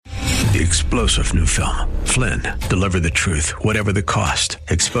The explosive new film, Flynn, deliver the truth, whatever the cost,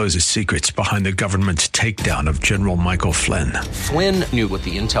 exposes secrets behind the government's takedown of General Michael Flynn. Flynn knew what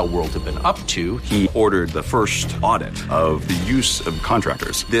the intel world had been up to. He ordered the first audit of the use of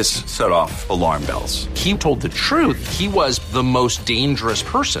contractors. This set off alarm bells. He told the truth. He was the most dangerous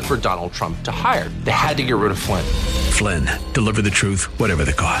person for Donald Trump to hire. They had to get rid of Flynn. Flynn, deliver the truth, whatever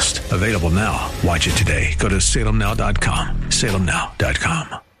the cost. Available now. Watch it today. Go to salemnow.com.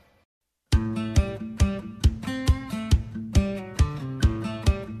 salemnow.com.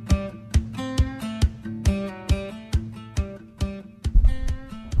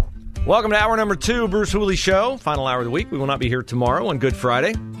 Welcome to hour number 2, Bruce Hooley Show. Final hour of the week. We will not be here tomorrow on Good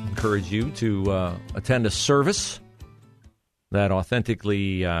Friday. Encourage you to attend a service that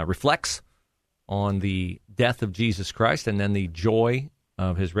authentically reflects on the death of Jesus Christ and then the joy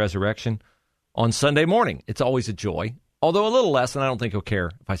of his resurrection on Sunday morning. It's always a joy, although a little less, and I don't think he'll care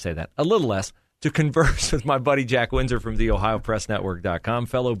if I say that, a little less, to converse with my buddy Jack Windsor from the OhioPressNetwork.com,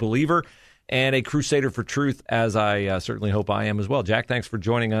 fellow believer and a crusader for truth, as I certainly hope I am as well. Jack, thanks for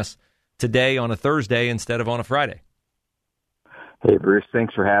joining us today on a Thursday instead of on a Friday. Hey, Bruce,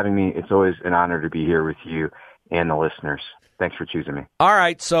 thanks for having me. It's always an honor to be here with you and the listeners. Thanks for choosing me. All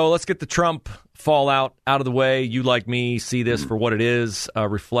right, so let's get the Trump fallout out of the way. You, like me, see this for what it is, a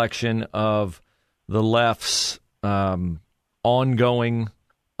reflection of the left's ongoing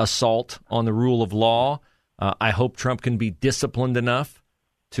assault on the rule of law. I hope Trump can be disciplined enough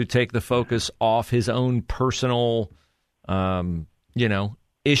to take the focus off his own personal,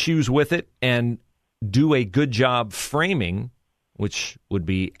 issues with it and do a good job framing, which would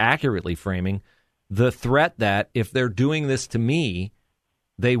be accurately framing, the threat that if they're doing this to me,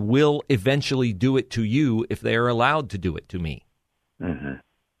 they will eventually do it to you if they are allowed to do it to me. Mm-hmm.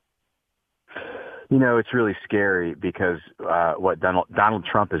 It's really scary because what Donald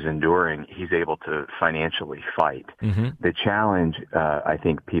Trump is enduring, he's able to financially fight. Mm-hmm. The challenge I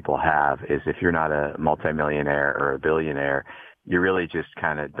think people have is if you're not a multimillionaire or a billionaire, you really just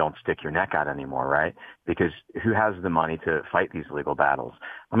kind of don't stick your neck out anymore, right? Because who has the money to fight these legal battles?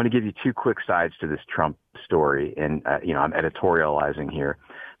 I'm going to give you 2 quick sides to this Trump story, and, I'm editorializing here.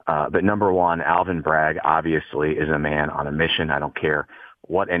 But number one, Alvin Bragg obviously is a man on a mission. I don't care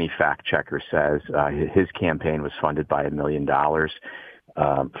what any fact checker says. His campaign was funded by $1 million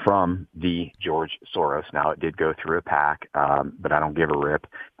from the George Soros. Now, it did go through a PAC, but I don't give a rip.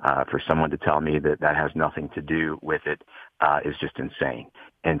 For someone to tell me that has nothing to do with it is just insane.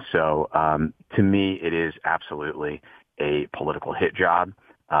 And so to me, it is absolutely a political hit job.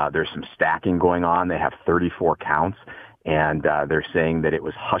 There's some stacking going on. They have 34 counts, and they're saying that it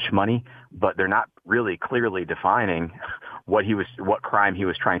was hush money, but they're not really clearly defining what crime he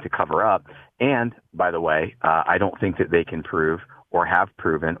was trying to cover up. And by the way, I don't think that they can prove or have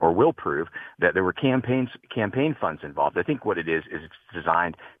proven or will prove that there were campaign funds involved. I think what it is it's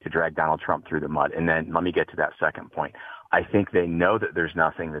designed to drag Donald Trump through the mud. And then let me get to that second point. I think they know that there's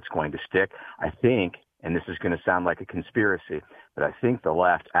nothing that's going to stick. I think, and this is going to sound like a conspiracy, but I think the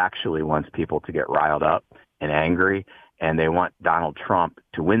left actually wants people to get riled up and angry, and they want Donald Trump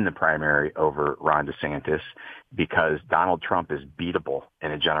to win the primary over Ron DeSantis because Donald Trump is beatable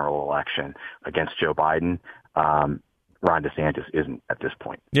in a general election against Joe Biden. Ron DeSantis isn't at this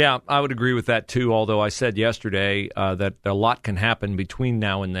point. Yeah, I would agree with that, too, although I said yesterday that a lot can happen between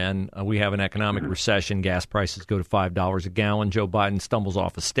now and then. We have an economic recession. Gas prices go to $5 a gallon. Joe Biden stumbles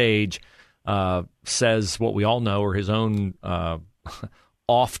off a stage, says what we all know are his own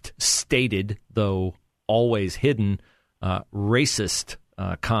oft-stated, though always hidden, racist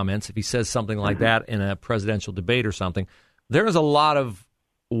comments. If he says something like that in a presidential debate or something, there is a lot of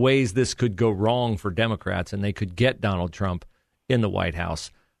ways this could go wrong for Democrats, and they could get Donald Trump in the White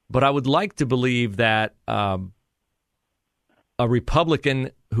House. But I would like to believe that a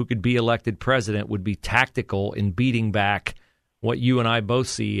Republican who could be elected president would be tactical in beating back what you and I both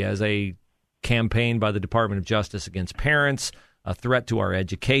see as a campaign by the Department of Justice against parents, a threat to our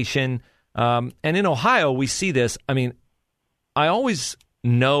education. And in Ohio, we see this. I mean, I always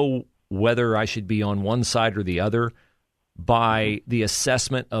know whether I should be on one side or the other by the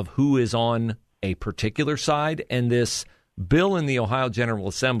assessment of who is on a particular side. And this bill in the Ohio General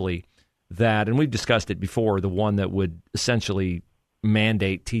Assembly that, and we've discussed it before, the one that would essentially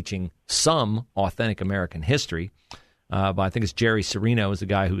mandate teaching some authentic American history, but I think it's Jerry Serino is the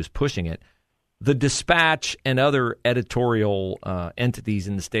guy who is pushing it. The Dispatch and other editorial entities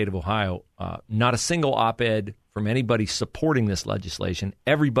in the state of Ohio, not a single op-ed from anybody supporting this legislation.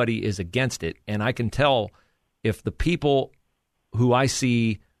 Everybody is against it. And I can tell if the people who I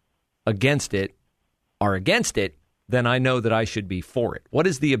see against it are against it, then I know that I should be for it. What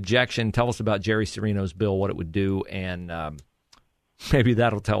is the objection? Tell us about Jerry Cirino's bill, what it would do, and maybe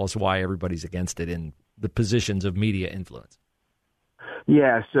that'll tell us why everybody's against it in the positions of media influence.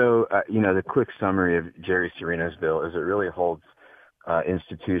 Yeah, so, the quick summary of Jerry Cirino's bill is it really holds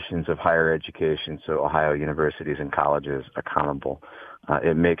institutions of higher education, so Ohio universities and colleges, accountable.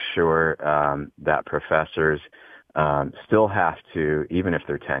 It makes sure that professors still have to, even if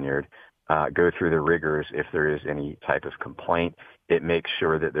they're tenured, go through the rigors if there is any type of complaint. It makes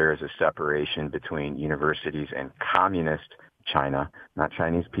sure that there is a separation between universities and communist China, not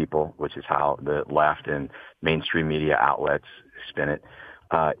Chinese people, which is how the left and mainstream media outlets spin it.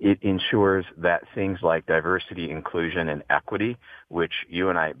 It ensures that things like diversity, inclusion, and equity, which you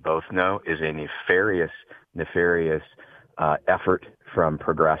and I both know is a nefarious effort from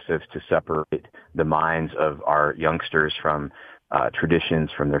progressives to separate the minds of our youngsters from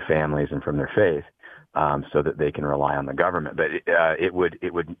traditions, from their families, and from their faith, so that they can rely on the government. But it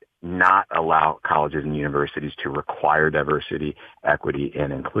would not allow colleges and universities to require diversity, equity,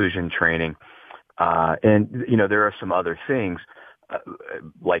 and inclusion training. And there are some other things,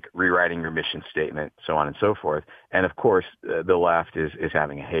 like rewriting your mission statement, so on and so forth. And of course, the left is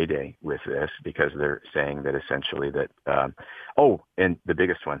having a heyday with this because they're saying that essentially that, and the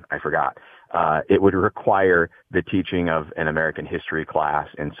biggest one, I forgot, it would require the teaching of an American history class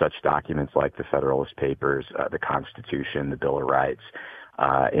in such documents like the Federalist Papers, the Constitution, the Bill of Rights,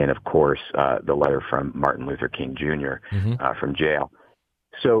 and of course, the letter from Martin Luther King Jr. From jail.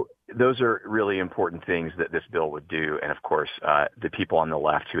 So those are really important things that this bill would do. And of course, the people on the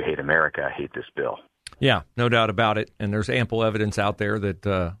left who hate America hate this bill. Yeah, no doubt about it. And there's ample evidence out there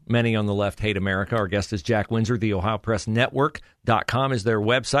that many on the left hate America. Our guest is Jack Windsor. The OhioPressNetwork.com is their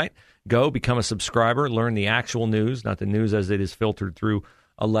website. Go, become a subscriber, learn the actual news, not the news as it is filtered through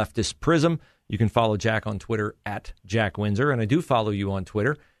a leftist prism. You can follow Jack on Twitter at Jack Windsor. And I do follow you on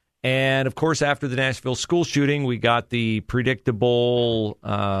Twitter. And, of course, after the Nashville school shooting, we got the predictable,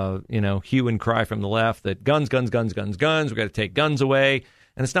 hue and cry from the left that guns, we got to take guns away.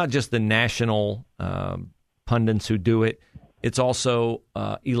 And it's not just the national pundits who do it. It's also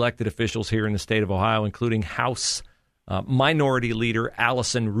elected officials here in the state of Ohio, including House Minority Leader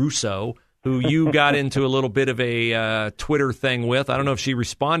Allison Russo, who you got into a little bit of a Twitter thing with. I don't know if she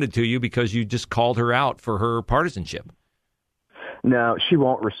responded to you because you just called her out for her partisanship. No, she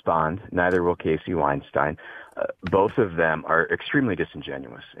won't respond. Neither will Casey Weinstein. Both of them are extremely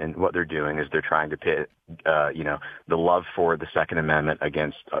disingenuous. And what they're doing is they're trying to pit, the love for the Second Amendment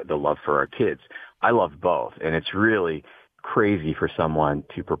against the love for our kids. I love both. And it's really crazy for someone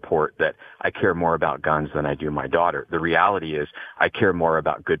to purport that I care more about guns than I do my daughter. The reality is I care more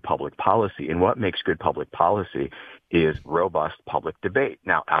about good public policy. And what makes good public policy is robust public debate.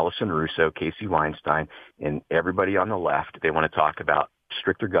 Now, Allison Russo, Casey Weinstein, and everybody on the left, they want to talk about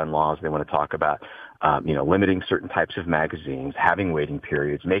stricter gun laws. They want to talk about, limiting certain types of magazines, having waiting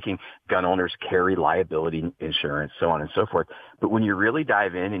periods, making gun owners carry liability insurance, so on and so forth. But when you really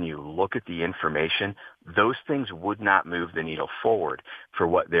dive in and you look at the information, those things would not move the needle forward for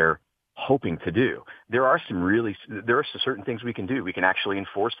what they're hoping to do. There are certain things we can do. We can actually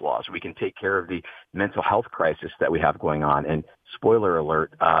enforce laws. We can take care of the mental health crisis that we have going on. And spoiler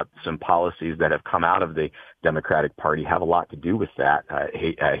alert, some policies that have come out of the Democratic Party have a lot to do with that.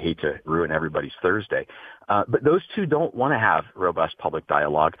 I hate to ruin everybody's Thursday. But those two don't want to have robust public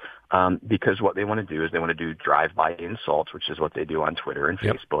dialogue because what they want to do is they want to do drive-by insults, which is what they do on Twitter and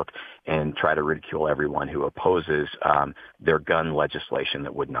Facebook, and try to ridicule everyone who opposes their gun legislation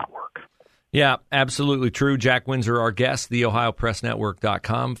that would not work. Yeah, absolutely true. Jack Windsor, our guest, the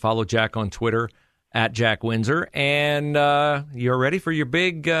OhioPressNetwork.com. Follow Jack on Twitter at Jack Windsor. And you're ready for your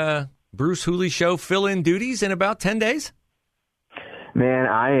big Bruce Hooley Show fill-in duties in about 10 days? Man,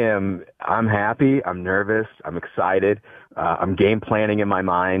 I'm happy. I'm nervous. I'm excited. I'm game planning in my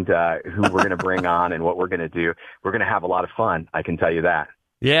mind who we're going to bring on and what we're going to do. We're going to have a lot of fun. I can tell you that.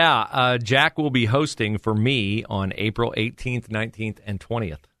 Yeah, Jack will be hosting for me on April 18th, 19th, and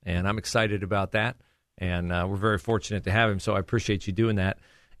 20th. And I'm excited about that. And we're very fortunate to have him, so I appreciate you doing that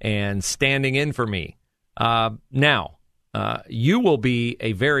and standing in for me. Now, you will be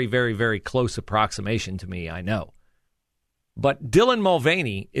a very, very, very close approximation to me, I know. But Dylan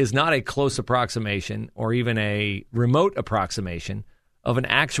Mulvaney is not a close approximation or even a remote approximation of an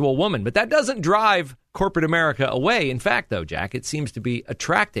actual woman. But that doesn't drive corporate America away. In fact, though, Jack, it seems to be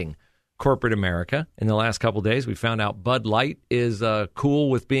attracting corporate America. In the last couple of days, we found out Bud Light is cool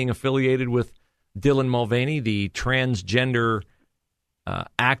with being affiliated with Dylan Mulvaney, the transgender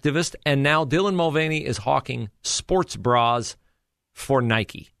activist. And now Dylan Mulvaney is hawking sports bras for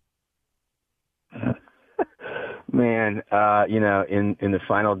Nike. Man, in the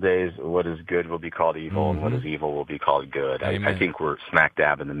final days, what is good will be called evil, and what is evil will be called good. I think we're smack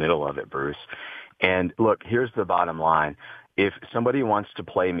dab in the middle of it, Bruce. And look, here's the bottom line. If somebody wants to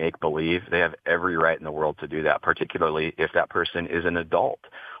play make-believe, they have every right in the world to do that, particularly if that person is an adult.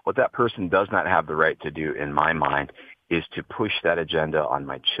 What that person does not have the right to do, in my mind, is to push that agenda on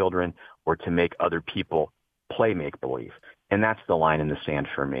my children or to make other people play make-believe. And that's the line in the sand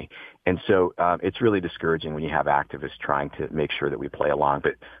for me. And so it's really discouraging when you have activists trying to make sure that we play along.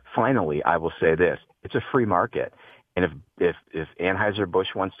 But finally, I will say this. It's a free market. And if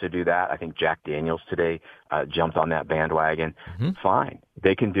Anheuser-Busch wants to do that, I think Jack Daniels today jumped on that bandwagon. Fine.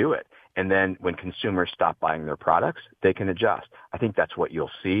 They can do it. And then when consumers stop buying their products, they can adjust. I think that's what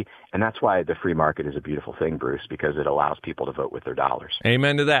you'll see. And that's why the free market is a beautiful thing, Bruce, because it allows people to vote with their dollars.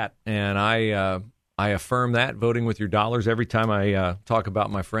 Amen to that. And I affirm that, voting with your dollars, every time I talk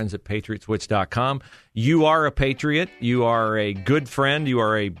about my friends at PatriotsWitch.com. You are a patriot. You are a good friend. You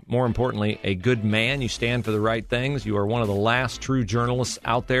are, more importantly, a good man. You stand for the right things. You are one of the last true journalists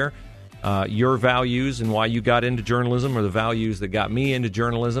out there. Your values and why you got into journalism are the values that got me into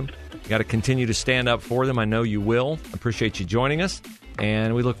journalism. You got to continue to stand up for them. I know you will. Appreciate you joining us.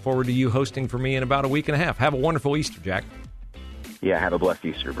 And we look forward to you hosting for me in about a week and a half. Have a wonderful Easter, Jack. Yeah, have a blessed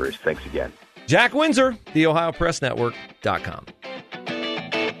Easter, Bruce. Thanks again. Jack Windsor, TheOhioPressNetwork.com.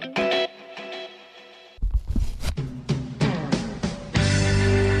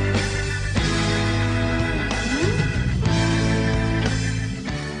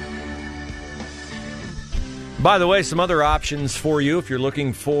 By the way, some other options for you if you're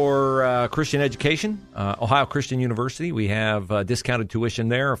looking for Christian education. Ohio Christian University, we have discounted tuition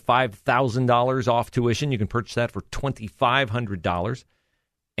there, $5,000 off tuition. You can purchase that for $2,500.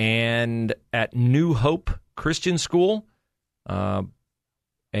 And at New Hope Christian School, a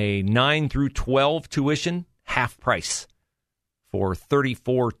 9 through 12 tuition, half price for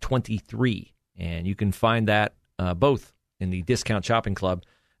 $34.23. And you can find that both in the Discount Shopping Club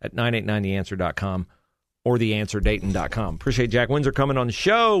at 989theanswer.com or theanswerdayton.com. Appreciate Jack Windsor coming on the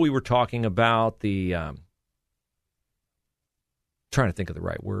show. We were talking about the, trying to think of the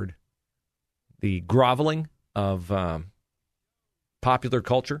right word, the groveling of popular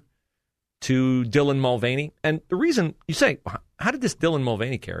culture to Dylan Mulvaney. And the reason you say, how did this Dylan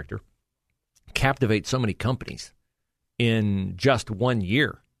Mulvaney character captivate so many companies in just 1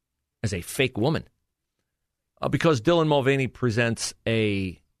 year as a fake woman? Because Dylan Mulvaney presents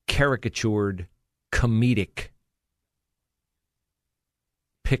a caricatured, comedic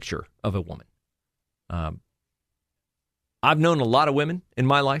picture of a woman. I've known a lot of women in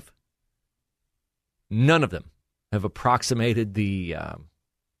my life. None of them have approximated the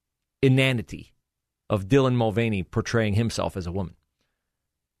inanity of Dylan Mulvaney portraying himself as a woman.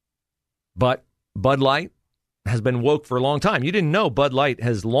 But Bud Light has been woke for a long time. You didn't know Bud Light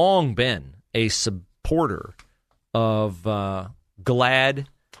has long been a supporter of GLAAD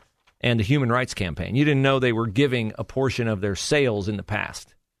and the Human Rights Campaign. You didn't know they were giving a portion of their sales in the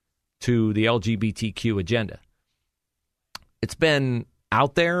past to the LGBTQ agenda. It's been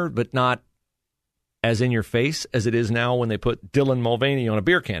out there, but not as in your face as it is now when they put Dylan Mulvaney on a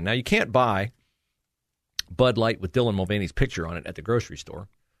beer can. Now, you can't buy Bud Light with Dylan Mulvaney's picture on it at the grocery store.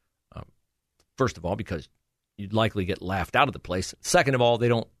 First of all, because you'd likely get laughed out of the place. Second of all, they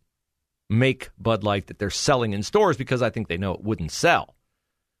don't make Bud Light that they're selling in stores because I think they know it wouldn't sell.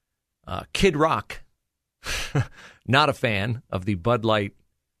 Kid Rock, not a fan of the Bud Light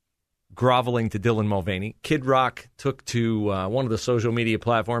groveling to Dylan Mulvaney. Kid Rock took to one of the social media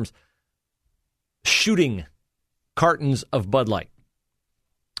platforms, shooting cartons of Bud Light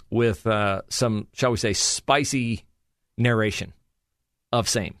with some, shall we say, spicy narration of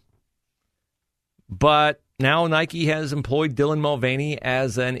same. But now Nike has employed Dylan Mulvaney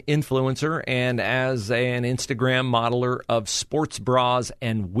as an influencer and as an Instagram modeler of sports bras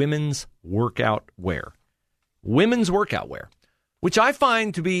and women's workout wear. Women's workout wear, which I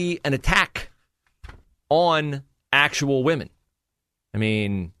find to be an attack on actual women. I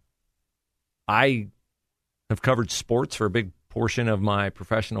mean, I have covered sports for a big portion of my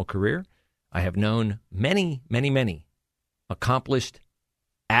professional career. I have known many, many, many accomplished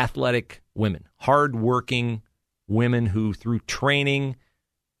athletic women, hardworking women who through training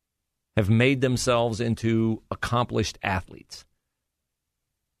have made themselves into accomplished athletes.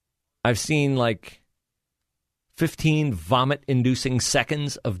 I've seen like 15 vomit-inducing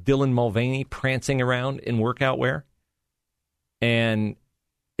seconds of Dylan Mulvaney prancing around in workout wear. And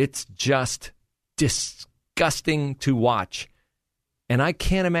it's just disgusting to watch. And I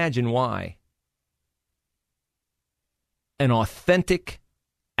can't imagine why an authentic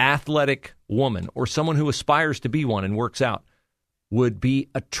athletic woman or someone who aspires to be one and works out would be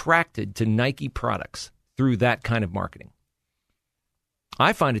attracted to Nike products through that kind of marketing.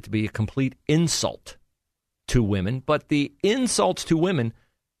 I find it to be a complete insult to women, but the insults to women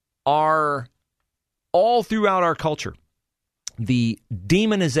are all throughout our culture. The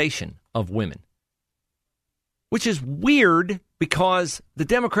demonization of women, which is weird because the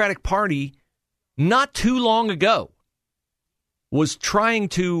Democratic Party not too long ago was trying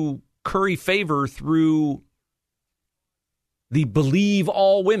to curry favor through the believe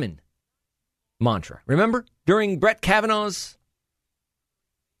all women mantra. Remember during Brett Kavanaugh's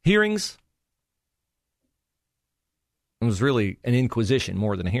hearings? It was really an inquisition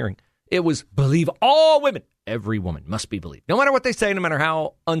more than a hearing. It was believe all women. Every woman must be believed. No matter what they say, no matter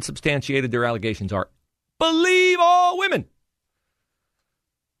how unsubstantiated their allegations are. Believe all women.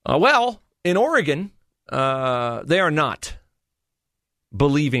 Well, in Oregon, they are not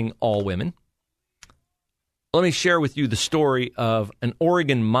believing all women. Let me share with you the story of an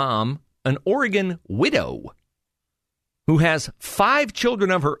Oregon mom, an Oregon widow, who has 5 children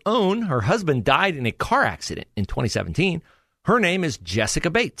of her own. Her husband died in a car accident in 2017. Her name is Jessica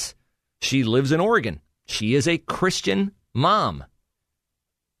Bates. She lives in Oregon. She is a Christian mom.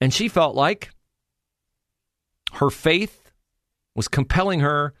 And she felt like her faith was compelling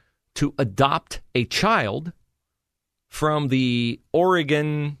her to adopt a child from the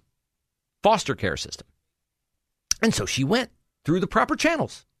Oregon foster care system. And so she went through the proper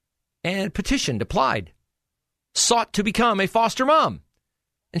channels and petitioned, applied, sought to become a foster mom.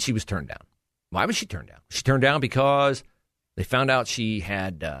 And she was turned down. Why was she turned down? She turned down because they found out she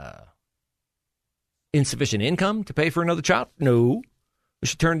had insufficient income to pay for another child? No. Was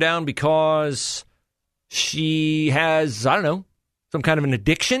she turned down because she has, I don't know, some kind of an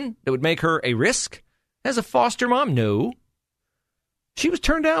addiction that would make her a risk as a foster mom? No. She was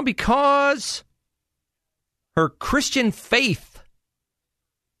turned down because her Christian faith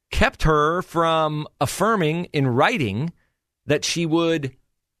kept her from affirming in writing that she would,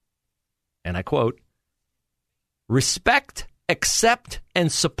 and I quote, respect, accept,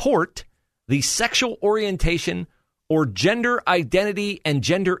 and support the sexual orientation or gender identity and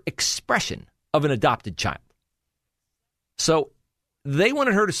gender expression of an adopted child. So they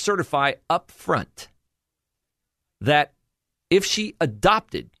wanted her to certify up front that if she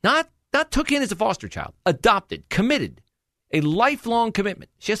adopted, not took in as a foster child, adopted, committed, a lifelong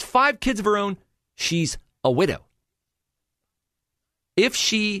commitment. She has 5 kids of her own. She's a widow. If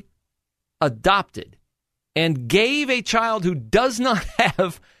she adopted and gave a child who does not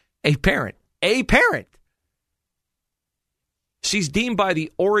have a parent, she's deemed by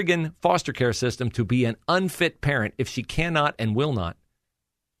the Oregon foster care system to be an unfit parent if she cannot and will not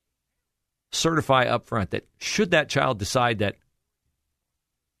certify up front that should that child decide that,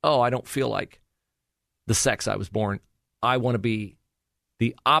 oh, I don't feel like the sex I was born, I want to be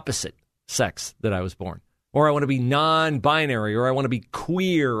the opposite sex that I was born, or I want to be non-binary, or I want to be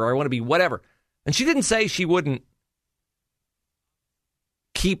queer, or I want to be whatever. And she didn't say she wouldn't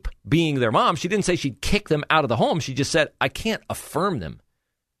keep being their mom. She didn't say she'd kick them out of the home. She just said, I can't affirm them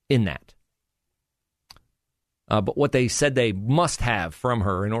in that. But what they said they must have from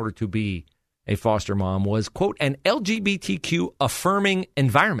her in order to be a foster mom was, quote, an LGBTQ affirming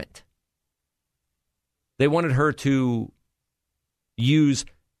environment. They wanted her to use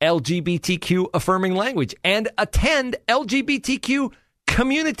LGBTQ affirming language and attend LGBTQ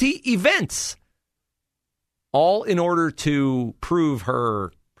community events, all in order to prove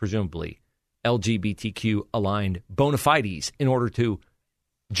her, presumably, LGBTQ aligned bona fides in order to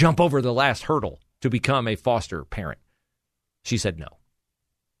jump over the last hurdle to become a foster parent. She said no.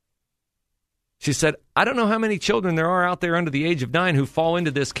 She said, I don't know how many children there are out there under the age of 9 who fall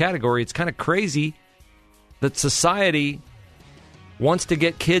into this category. It's kind of crazy that society wants to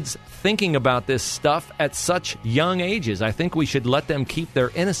get kids thinking about this stuff at such young ages. I think we should let them keep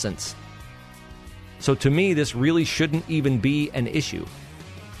their innocence. So to me, this really shouldn't even be an issue.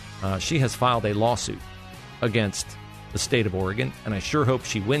 She has filed a lawsuit against the state of Oregon, and I sure hope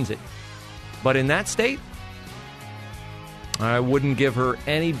she wins it. But in that state, I wouldn't give her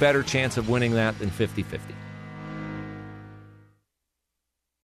any better chance of winning that than 50-50.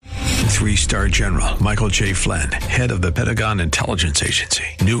 3-star General Michael J. Flynn, head of the Pentagon Intelligence Agency,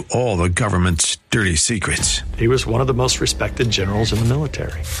 knew all the government's dirty secrets. He was one of the most respected generals in the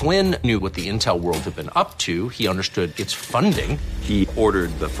military. Flynn knew what the intel world had been up to. He understood its funding. He ordered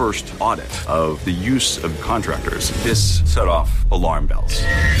the first audit of the use of contractors. This set off alarm bells.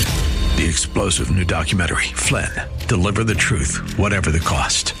 The explosive new documentary, Flynn, deliver the truth, whatever the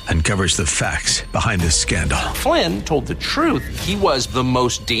cost, and covers the facts behind the scandal. Flynn told the truth. He was the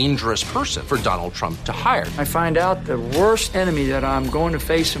most dangerous person for Donald Trump to hire. I find out the worst enemy that I'm going to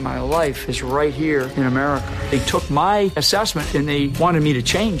face in my life is right here in America. They took my assessment and they wanted me to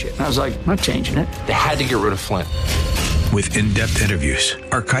change it. And I was like, I'm not changing it. They had to get rid of Flynn. With in-depth interviews,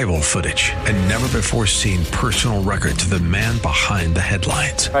 archival footage, and never-before-seen personal records of the man behind the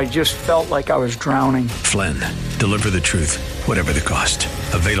headlines. I just felt like I was drowning. Flynn, deliver the truth, whatever the cost.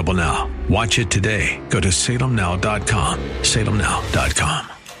 Available now. Watch it today. Go to salemnow.com.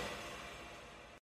 salemnow.com.